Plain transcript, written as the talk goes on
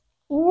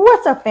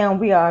What's up, fam?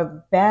 We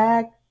are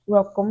back.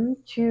 Welcome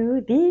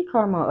to the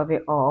Karma of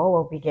It All,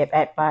 where we give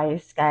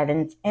advice,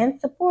 guidance, and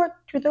support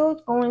to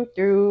those going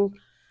through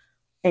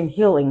and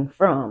healing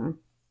from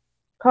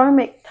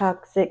karmic,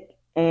 toxic,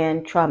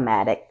 and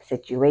traumatic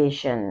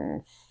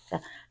situations.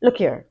 Look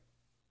here.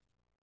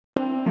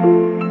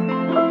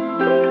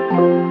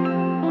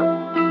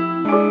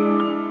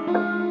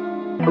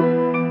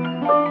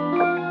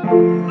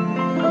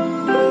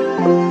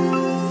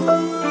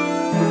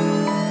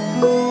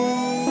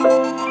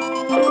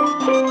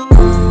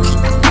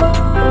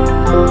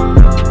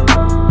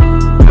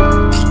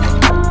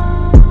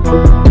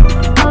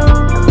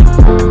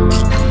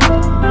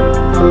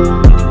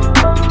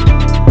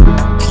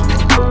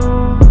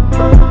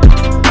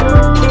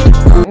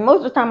 Most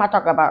of the time, I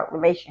talk about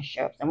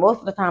relationships, and most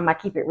of the time, I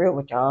keep it real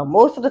with y'all.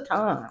 Most of the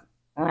time,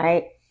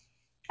 right?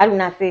 I do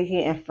not sit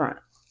here in front.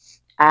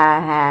 I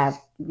have,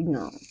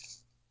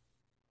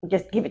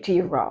 just give it to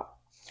you raw.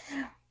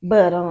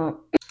 But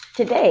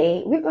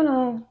today we're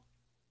gonna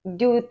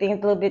do things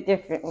a little bit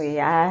differently.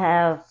 I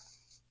have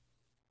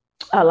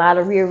a lot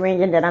of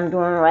rearranging that I'm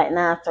doing right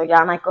now, so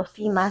y'all might go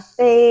see my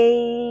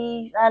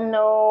face. I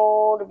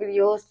know the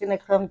video's gonna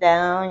come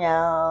down,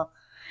 y'all.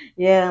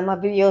 Yeah, my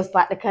video's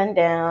about to come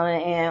down,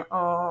 and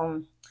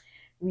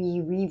we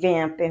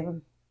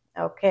revamping.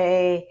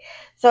 Okay,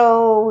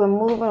 so we're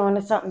moving on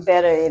to something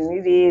better, and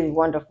it is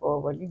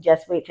wonderful. But you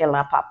just wait till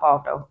I pop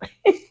off, though.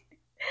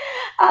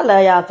 I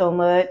love y'all so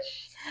much.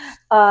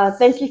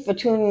 Thank you for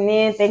tuning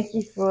in. Thank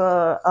you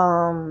for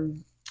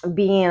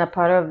being a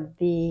part of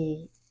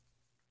the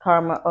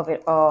Karma of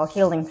It All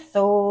Healing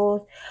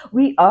Souls.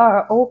 We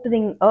are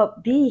opening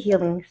up the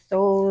Healing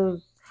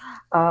Souls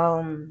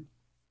um,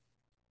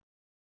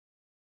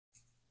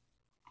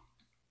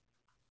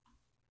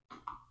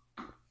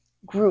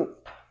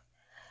 group.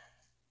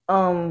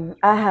 I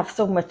have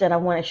so much that I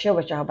want to share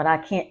with y'all, but I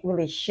can't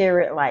really share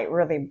it like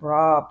really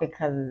broad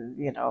because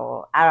I don't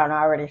know. I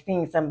already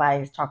seen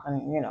somebody's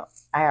talking.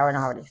 I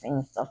already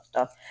seen stuff.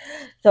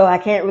 So I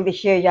can't really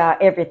share y'all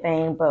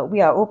everything, but we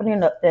are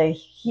opening up the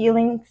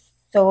Healing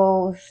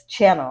Souls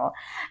channel.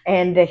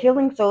 And the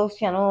Healing Souls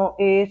channel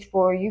is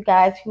for you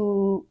guys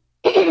who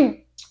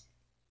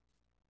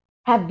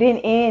have been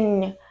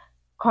in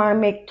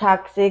karmic,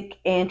 toxic,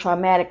 and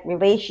traumatic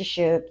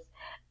relationships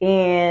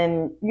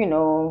and,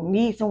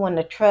 need someone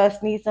to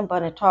trust, need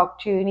someone to talk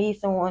to, need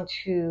someone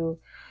to,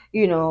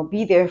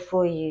 be there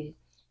for you.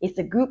 It's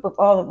a group of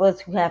all of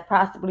us who have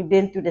possibly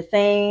been through the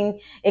same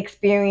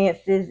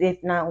experiences, if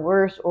not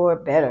worse or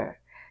better.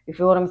 You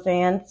feel what I'm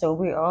saying? So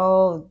we're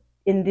all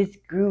in this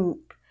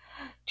group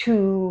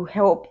to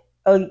help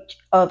each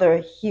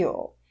other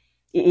heal.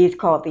 It is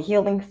called the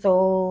Healing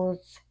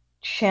Souls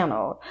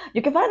channel.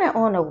 You can find it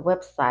on a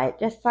website.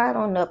 Just sign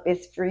on up.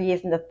 It's free.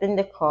 It's nothing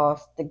to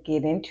cost to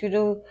get into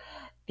the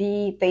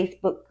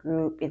Facebook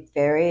group. It's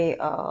very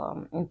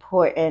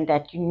important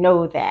that you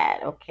know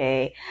that.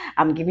 Okay,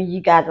 I'm giving you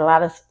guys a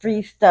lot of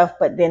free stuff,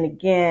 but then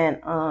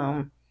again,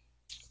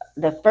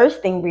 the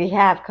first thing we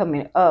have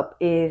coming up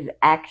is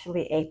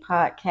actually a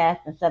podcast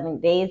in 7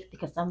 days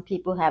because some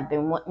people have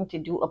been wanting to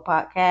do a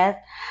podcast,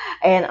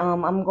 and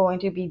I'm going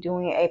to be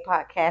doing a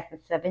podcast in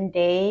 7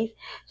 days.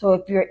 So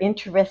if you're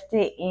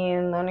interested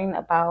in learning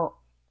about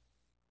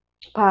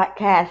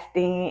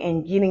podcasting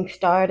and getting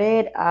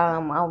started,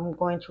 I'm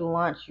going to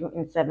launch you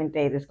in 7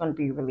 days. It's going to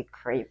be really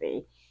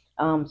crazy.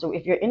 So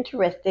if you're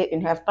interested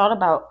and have thought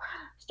about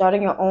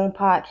starting your own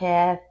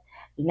podcast,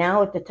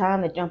 now is the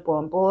time to jump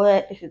on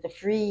board. This is a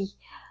free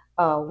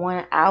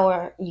 1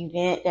 hour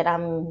event that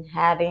I'm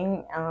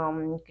having.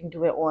 You can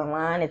do it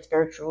online. It's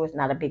virtual. It's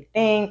not a big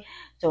thing.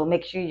 So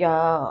make sure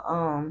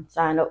y'all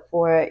sign up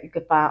for it. You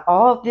can find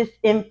all of this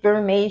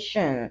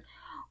information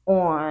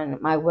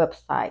on my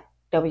website,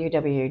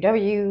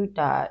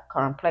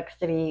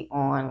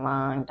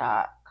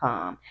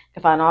 www.complexityonline.com. You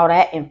can find all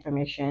that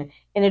information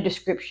in the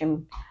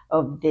description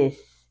of this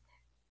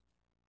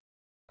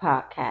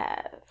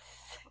podcast.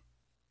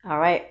 All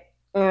right.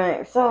 All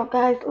right. So,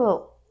 guys,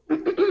 look.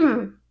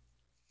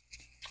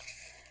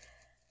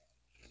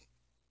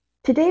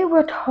 Today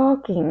we're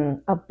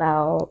talking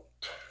about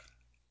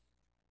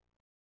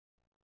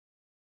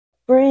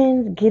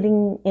friends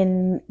getting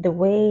in the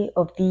way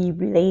of the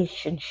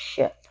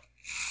relationship.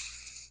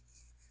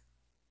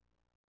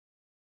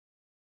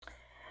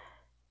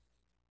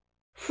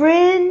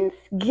 Friends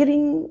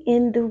getting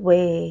in the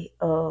way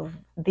of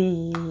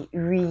the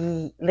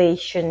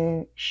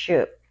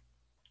relationship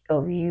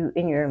of you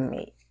and your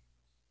mate.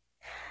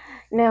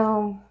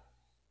 Now,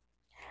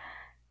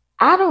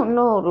 I don't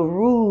know the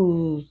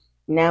rules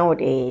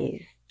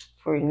nowadays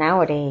for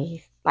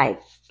nowadays. Like,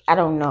 I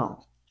don't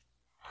know.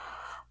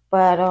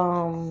 But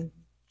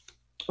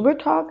we're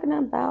talking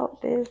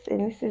about this,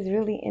 and this is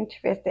really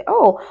interesting.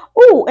 Oh,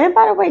 and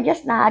by the way,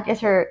 just now I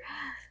just heard.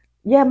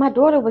 Yeah, my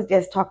daughter was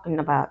just talking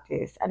about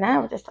this, and I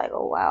was just like,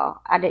 "Oh wow,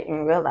 I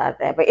didn't realize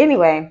that." But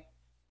anyway,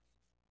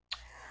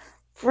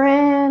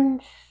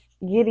 friends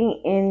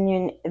getting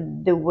in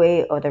the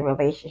way of the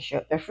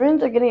relationship. The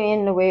friends are getting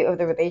in the way of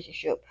the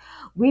relationship.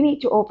 We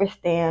need to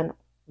understand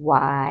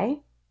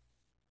why.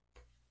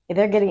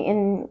 they're getting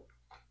in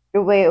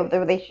the way of the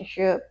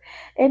relationship,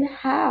 and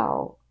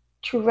how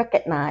to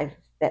recognize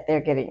that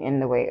they're getting in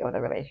the way of the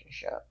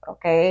relationship.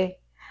 Okay.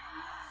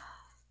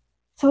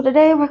 So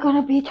today we're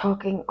going to be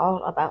talking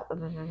all about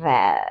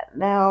that.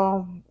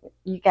 Now,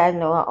 you guys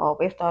know I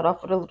always start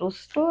off with a little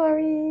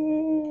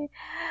story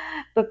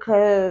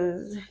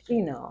because,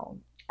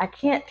 I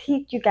can't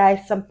teach you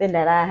guys something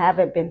that I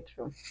haven't been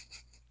through.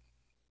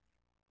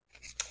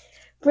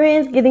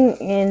 Friends getting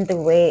in the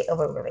way of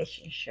a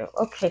relationship.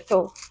 Okay,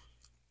 so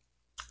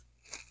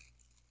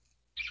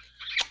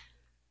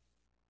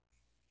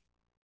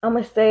I'm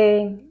going to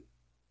say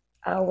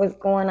I was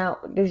going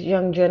out with this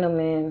young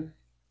gentleman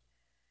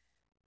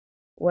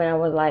when I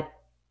was like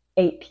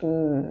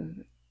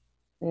 18.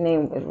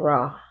 Name was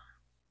Raw.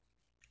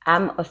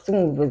 I'm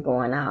assuming we was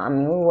going out. I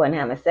mean, we wasn't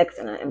having sex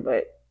or nothing,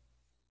 but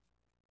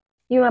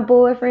you my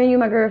boyfriend, you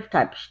my girl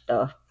type of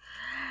stuff.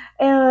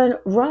 And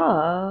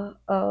Raw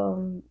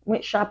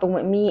went shopping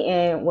with me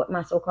and with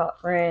my so-called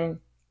friend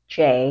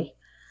Jay.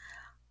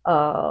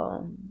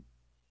 Um,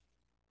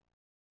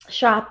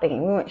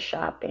 Shopping. We went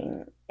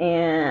shopping,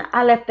 and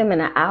I left them in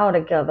the aisle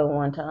together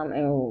one time,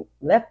 and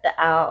left the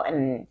aisle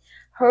and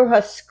heard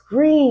her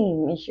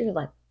scream, and she was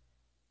like,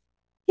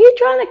 "You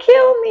trying to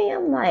kill me?"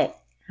 I'm like,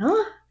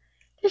 "Huh?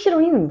 This shit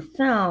don't even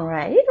sound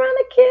right. You trying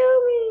to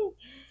kill me?"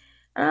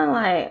 And I'm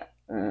like,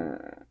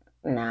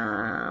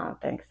 nah, I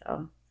don't think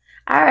so.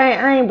 Alright,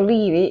 I ain't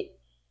believe it.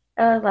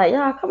 I was like,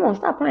 y'all, come on,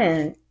 stop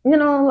playing.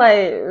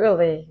 Like,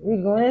 really, we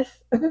doing this?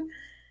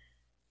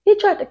 He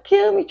tried to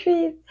kill me,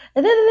 Trees.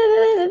 Man,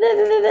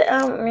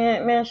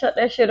 shut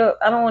that shit up.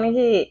 I don't want to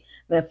hear it.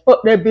 Man,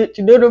 fuck that bitch.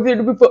 You don't get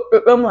to be fucked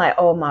up. I'm like,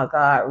 oh my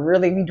God,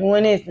 really? We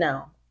doing this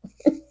now?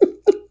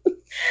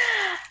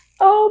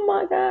 Oh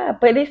my God.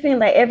 But it seemed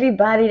like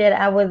everybody that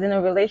I was in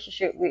a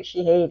relationship with,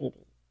 she hated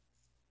it.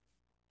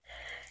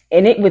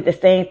 And it was the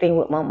same thing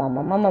with my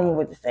mama. My mama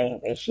was the same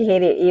way. She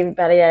hated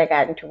everybody that I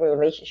got into a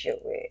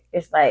relationship with.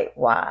 It's like,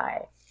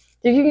 why?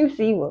 So you can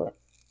see what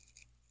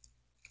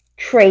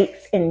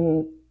traits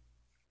and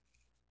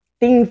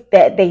things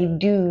that they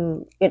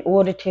do in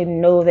order to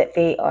know that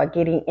they are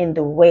getting in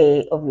the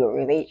way of your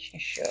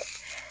relationship.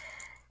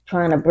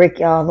 Trying to break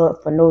y'all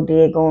up for no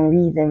daggone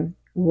reason.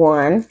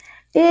 One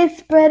is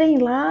spreading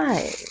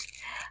lies.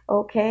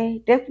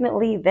 Okay,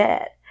 definitely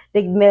that.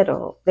 The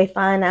middle. They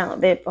find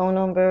out their phone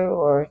number,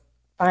 or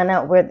find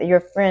out where your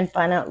friend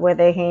find out where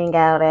they hang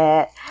out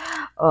at.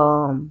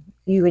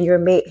 You and your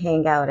mate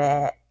hang out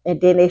at,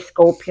 and then they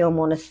scope him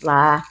on the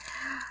sly.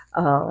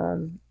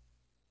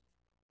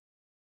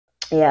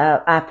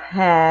 Yeah, I've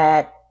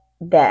had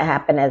that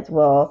happen as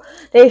well.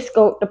 They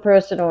scope the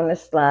person on the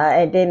sly,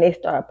 and then they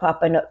start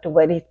popping up to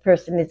where this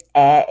person is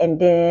at, and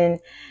then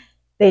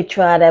they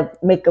try to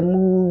make a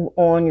move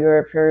on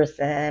your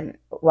person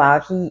while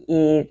he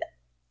is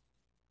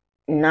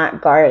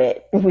not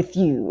guarded with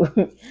you.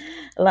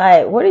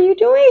 Like, what are you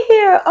doing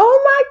here?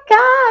 Oh my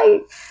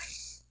God,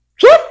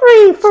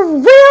 Jeffrey, for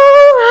real?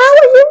 How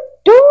are you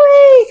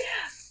doing?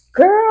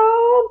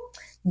 Girl,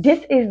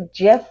 this is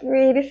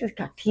Jeffrey. This is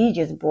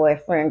Khadijah's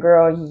boyfriend,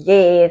 girl.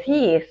 Yes,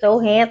 he is so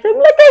handsome.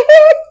 Look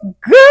at him,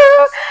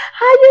 girl.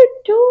 How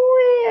you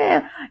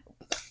doing?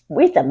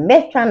 It's a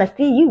mess trying to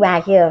see you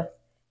out here.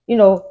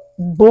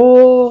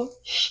 Bull.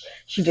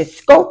 She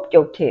just scoped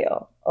your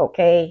tail,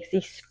 okay? She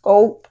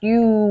scoped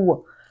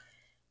you,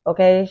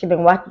 okay? She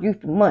been watching you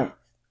for months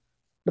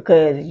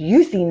because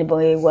you seen the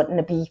boy wanting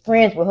to be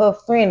friends with her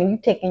friend, and you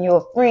taking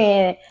your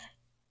friend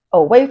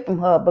away from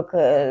her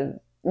because,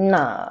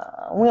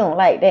 nah, we don't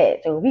like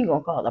that, so we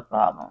gonna cause a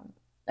problem,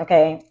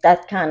 okay?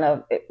 That's kind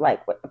of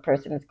like what the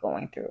person is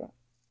going through.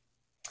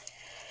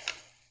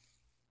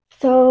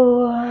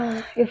 So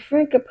your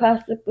friend could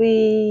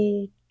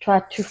possibly try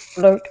to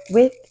flirt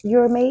with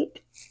your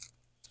mate,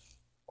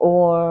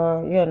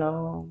 or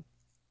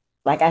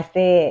like I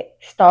said,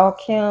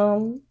 stalk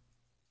him,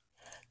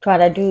 try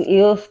to do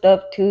ill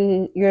stuff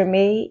to your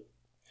mate.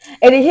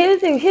 And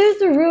here's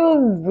the real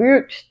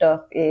weird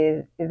stuff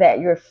is that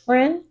your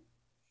friend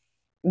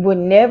would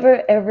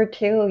never ever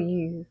tell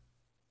you,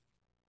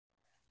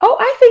 "Oh,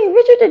 I seen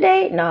Richard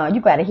today." No,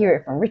 you got to hear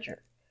it from Richard.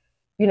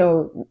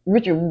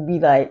 Richard would be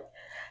like,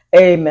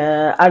 "Hey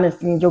man, I done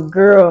seen your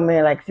girl,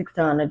 man, like 6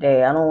 times a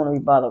day. I don't want to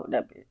be bothered with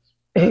that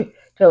bitch.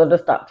 Tell her to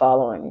stop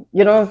following me."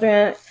 You know what I'm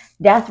saying?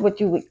 That's what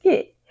you would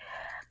get.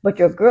 But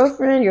your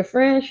girlfriend, your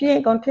friend, she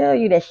ain't gonna tell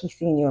you that she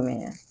seen your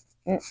man.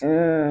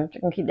 She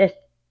can keep that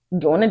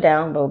doing the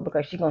down low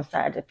because she's gonna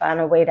try to find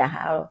a way to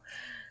how.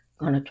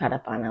 Gonna try to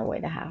find a way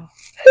to how.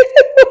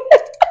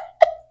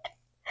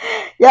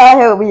 Y'all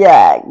help me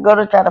out.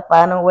 Gonna try to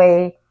find a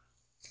way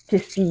to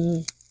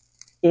see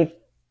if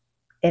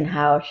and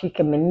how she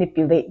can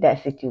manipulate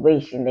that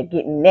situation to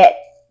getting that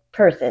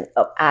person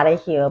up out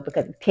of here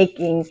because of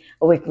taking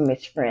away from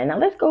his friend. Now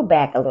let's go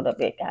back a little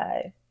bit,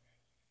 guys.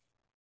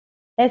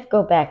 Let's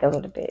go back a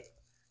little bit.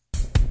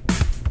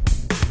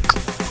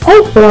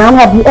 Hey Sam,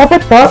 have you ever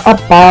thought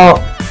about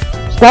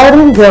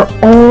starting your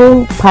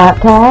own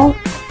podcast?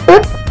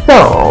 If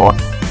so,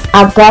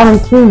 I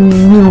guarantee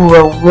you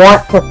will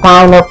want to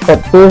sign up for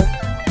this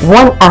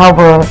 1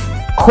 hour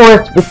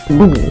course with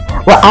me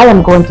where I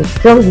am going to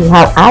show you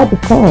how I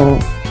became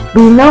the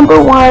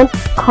 #1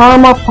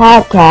 Karma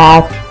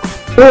podcast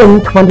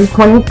in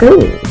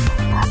 2023.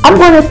 I'm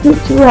going to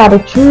teach you how to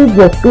choose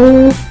your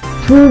theme,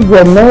 choose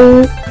your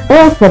name,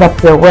 and set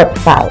up your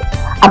website.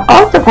 I'm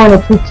also going to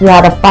teach you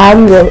how to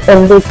find your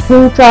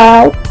LinkedIn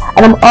tribe,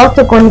 and I'm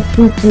also going to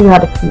teach you how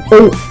to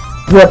create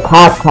your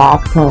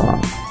podcast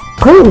plan.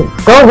 Please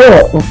go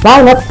ahead and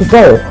sign up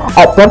today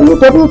at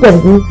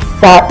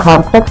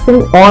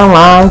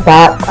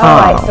www.complexityonline.com. All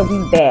right, so we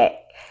back.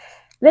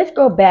 Let's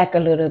go back a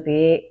little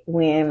bit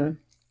when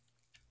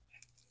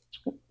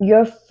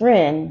your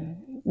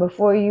friend,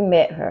 before you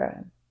met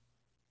her,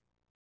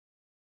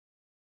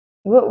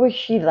 what was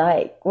she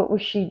like? What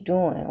was she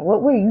doing?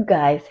 What were you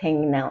guys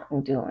hanging out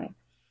and doing?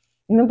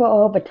 Remember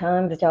all the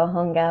times that y'all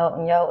hung out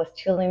and y'all was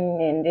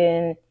chilling and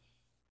then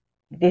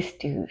this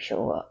dude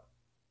show up?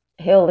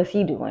 Hell is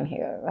he doing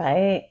here,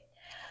 right?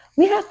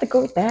 We have to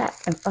go back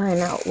and find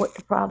out what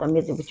the problem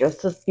is with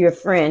your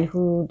friend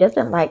who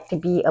doesn't like to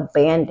be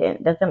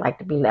abandoned, doesn't like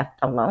to be left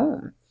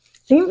alone.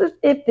 Seems as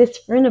if this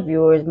friend of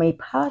yours may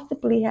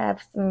possibly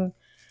have some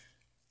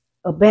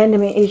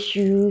abandonment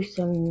issues,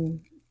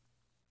 some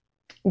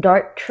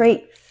dark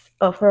traits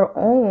of her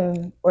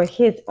own or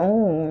his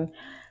own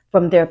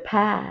from their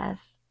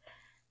past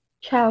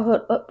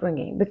childhood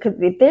upbringing. Because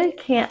if they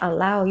can't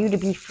allow you to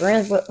be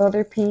friends with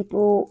other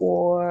people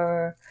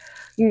or,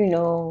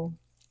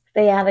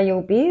 stay out of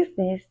your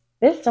business,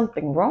 there's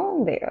something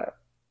wrong there.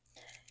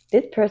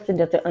 This person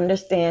doesn't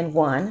understand,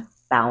 one,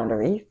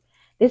 boundaries.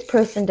 This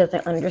person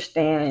doesn't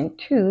understand,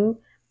 two,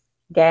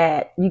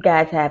 that you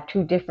guys have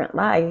two different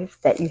lives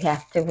that you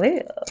have to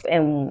live.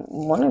 And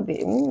one of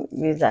them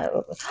is that,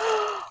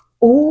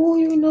 oh,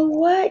 you know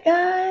what,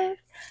 guys?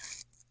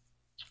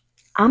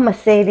 I'm going to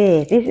say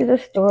this. This is a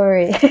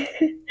story.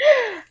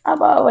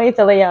 I'm always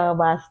telling y'all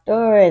my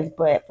stories,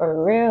 but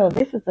for real,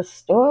 this is a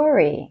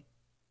story.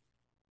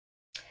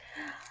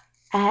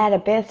 I had a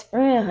best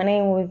friend. Her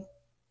name was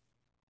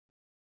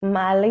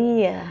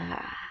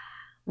Malia.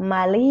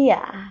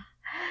 Malia.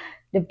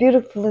 The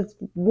beautifulest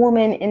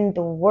woman in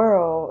the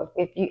world,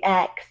 if you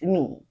ask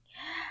me.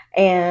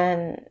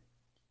 And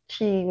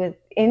she was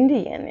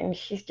Indian, and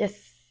she's just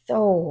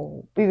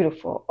so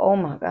beautiful. Oh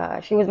my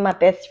God. She was my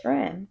best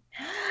friend.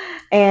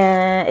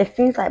 And it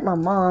seems like my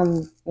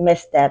mom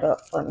messed that up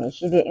for me.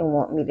 She didn't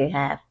want me to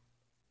have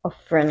a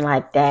friend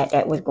like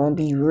that was going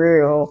to be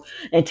real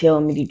and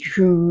tell me the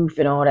truth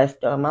and all that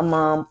stuff. My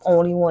mom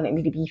only wanted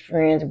me to be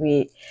friends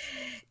with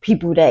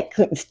people that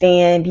couldn't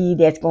stand me,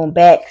 that's going to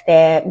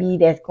backstab me,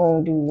 that's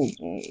going to do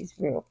it's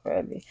real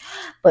crazy.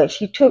 But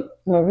she took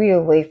Maria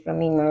away from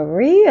me.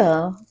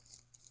 Maria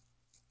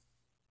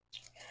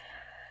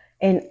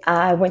and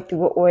I went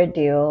through an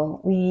ordeal.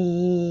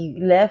 We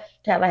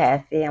left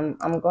Tallahassee.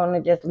 I'm going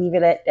to just leave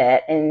it at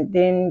that. And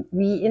then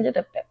we ended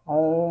up at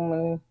home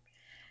and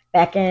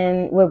back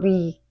in where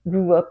we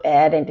grew up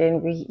at, and then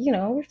we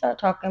started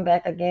talking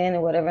back again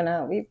and whatever.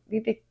 Now we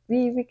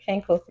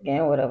became close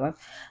again, whatever.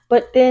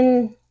 But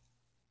then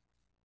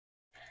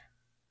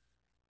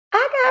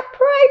I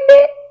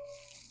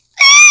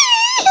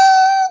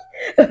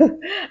got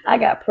pregnant. I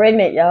got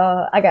pregnant,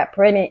 y'all. I got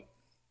pregnant,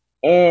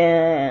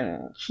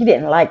 and she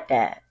didn't like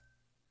that.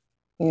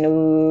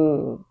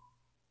 No,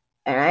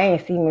 and I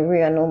ain't seen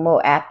Maria no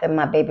more after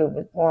my baby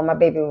was born. My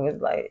baby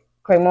was like,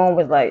 Cremon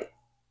was like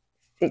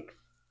 6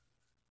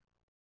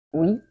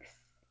 weeks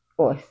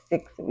or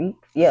 6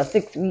 weeks. Yeah,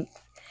 6 weeks.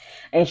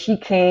 And she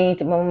came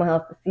to my mama's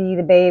house to see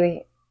the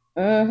baby.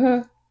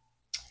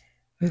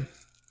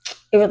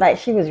 It was like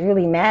she was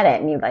really mad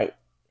at me. Like,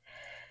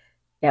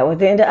 that was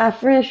the end of our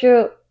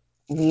friendship.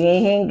 We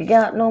ain't hanging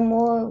out no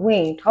more. We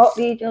ain't talk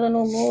to each other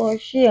no more.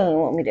 She don't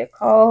want me to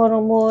call her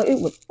no more.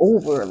 It was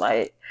over.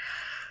 Like,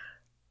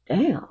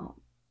 damn.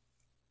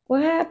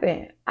 What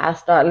happened? I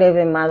started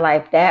living my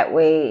life that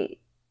way,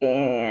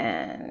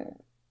 and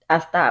I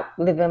stopped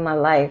living my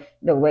life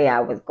the way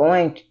I was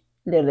going to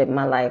live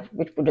my life,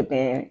 which would have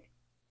been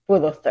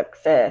full of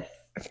success.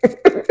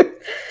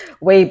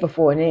 Way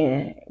before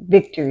then,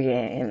 victory,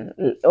 and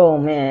oh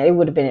man, it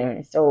would have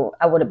been so.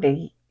 I would have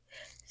been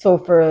so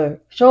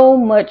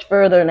much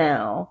further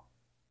now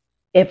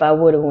if I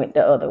would have went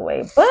the other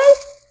way. But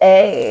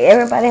hey,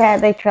 everybody has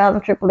their trials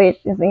and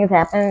tribulations. Things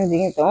happen,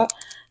 things don't,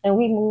 and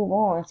we move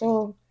on.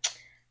 So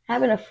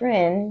having a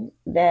friend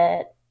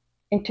that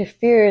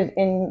interferes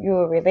in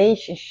your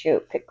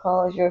relationship could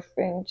cause your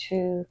friend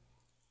to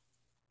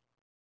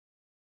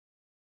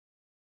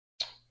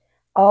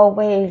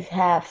always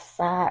have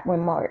side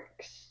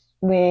remarks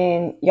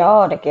when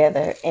y'all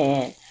together.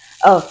 And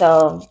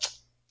so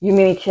you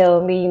mean to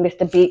tell me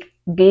Mr. Big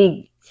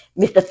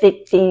Mr.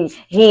 15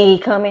 he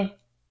ain't coming?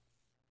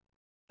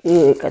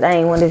 Good, because I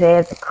ain't want his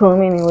ass to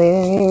come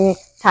anyway,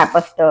 type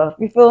of stuff.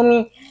 You feel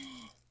me?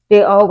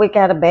 They always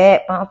got a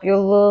bad mouth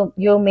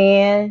your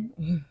man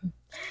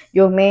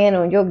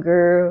or your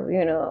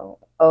girl.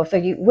 Oh,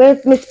 so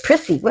where's Miss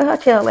Prissy? Where her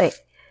tail at?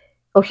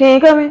 Oh, she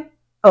ain't coming?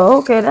 Oh,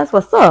 okay, that's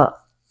what's up.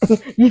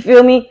 You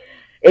feel me?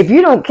 If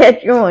you don't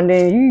catch on,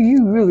 then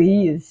you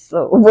really is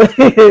slow.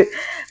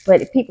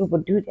 But people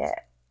will do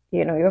that.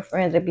 Your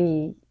friends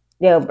will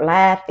they'll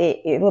laugh.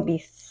 It will be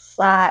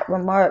side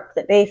remarks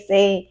that they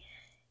say,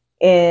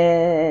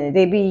 and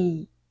they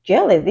be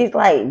jealous. It's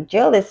like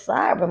jealous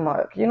side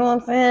remarks. You know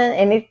what I'm saying?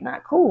 And it's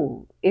not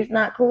cool. It's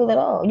not cool at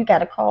all. You got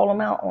to call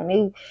them out on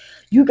it.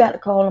 You got to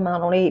call them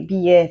out on their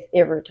BS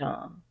every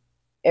time.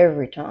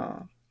 Every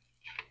time.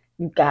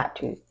 You got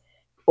to,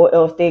 or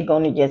else they're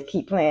gonna just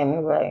keep playing me,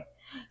 right?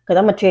 Because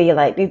I'm gonna tell you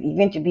like this.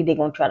 Eventually, they're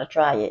gonna try to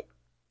try it,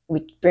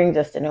 which brings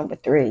us to number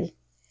three.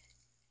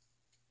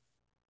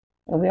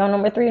 Are we on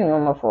number three or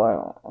number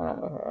four?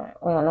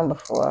 We're on number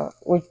four,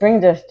 which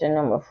brings us to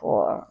number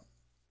four.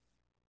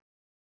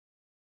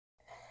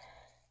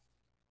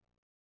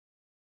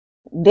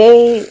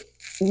 They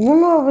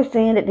remember I was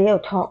saying that they'll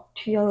talk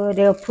to you,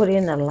 they'll put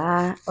in a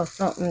lie or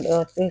something,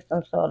 they'll say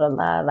some sort of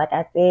lie. Like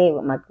I said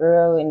with my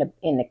girl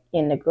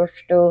in the grocery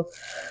store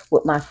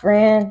with my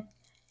friend.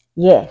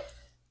 Yes,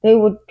 they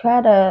would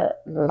try to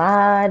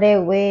lie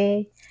their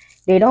way.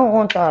 They don't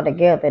want y'all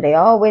together. They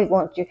always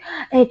want you.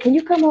 Hey, can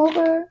you come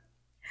over?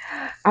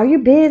 Are you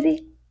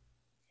busy?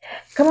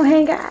 Come on,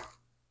 hang out.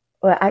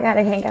 Well, I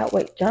gotta hang out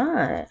with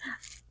John.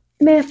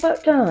 Man,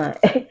 fuck John.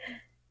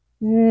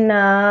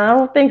 Nah, I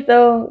don't think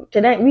so.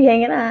 Tonight we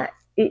hanging out.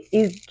 It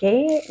is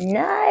gay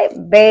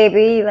night,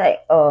 baby. Like,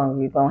 oh,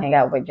 you gonna hang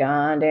out with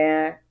John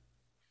there?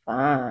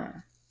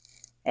 Fine.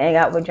 Hang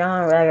out with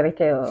John, but I gotta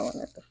tell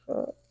what the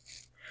fuck.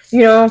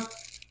 You know,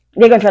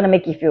 they're gonna try to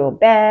make you feel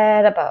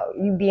bad about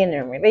you being in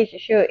a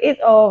relationship.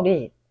 It's all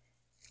this.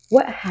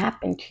 What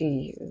happened to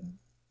you?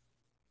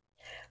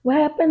 What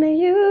happened to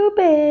you,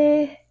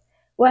 babe?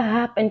 What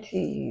happened to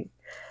you?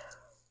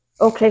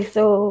 Okay,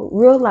 so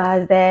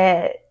realize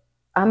that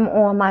I'm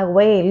on my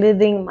way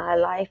living my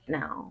life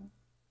now.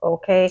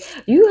 Okay,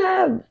 you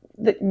have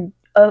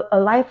a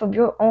life of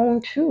your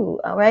own too.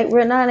 All right,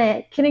 we're not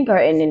at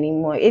kindergarten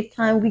anymore. It's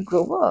time we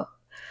grow up.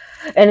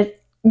 And it's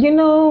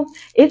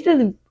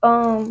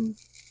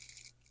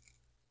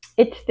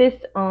this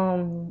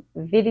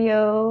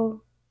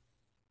video.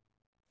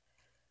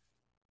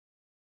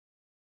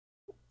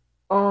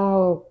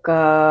 Oh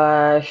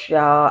gosh,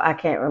 y'all, I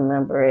can't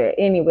remember it.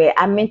 Anyway,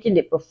 I mentioned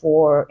it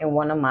before in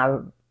one of my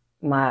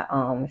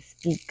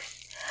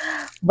speaks,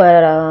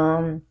 but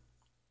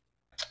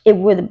it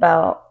was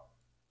about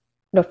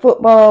the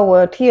football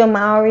where Tia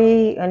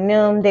Mowry and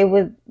them, they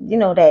was,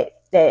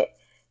 that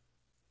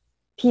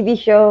TV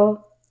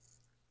show.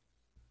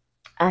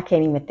 I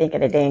can't even think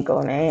of the dang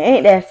name.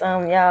 Ain't that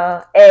something,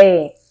 y'all?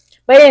 Hey,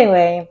 but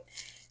anyway,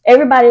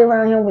 everybody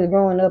around him was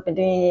growing up, and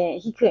then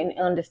he couldn't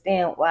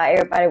understand why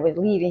everybody was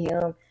leaving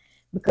him,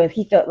 because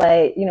he felt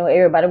like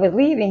everybody was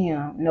leaving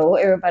him. No,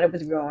 everybody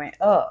was growing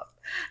up,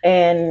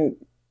 and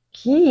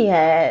he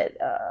had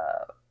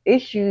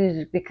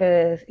issues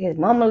because his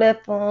mama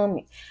left him.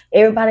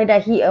 Everybody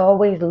that he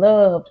always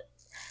loved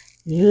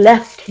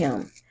left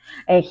him,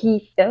 and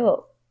he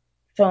felt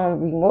some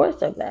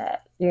remorse of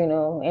that,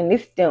 and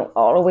this stemmed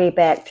all the way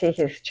back to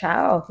his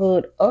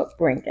childhood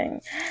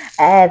upbringing,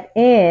 as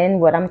in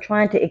what I'm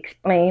trying to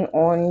explain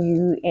on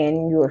you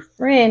and your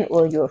friend,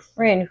 or your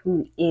friend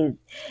who is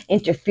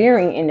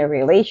interfering in the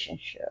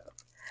relationship.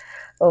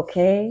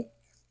 Okay?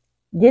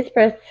 This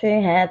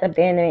person has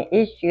abandonment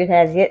issues,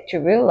 has yet to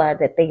realize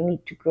that they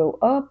need to grow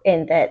up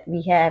and that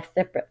we have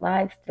separate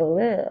lives to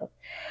live.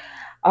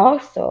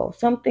 Also,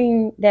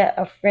 something that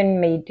a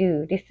friend may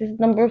do. This is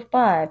number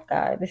five,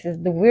 guys. This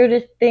is the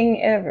weirdest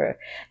thing ever.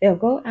 They'll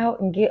go out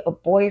and get a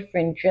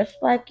boyfriend just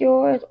like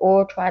yours,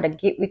 or try to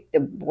get with the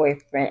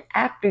boyfriend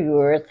after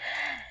yours,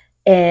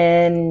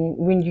 and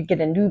when you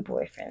get a new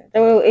boyfriend.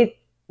 So it's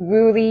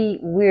really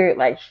weird.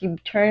 Like he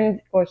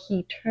turns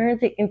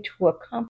it into a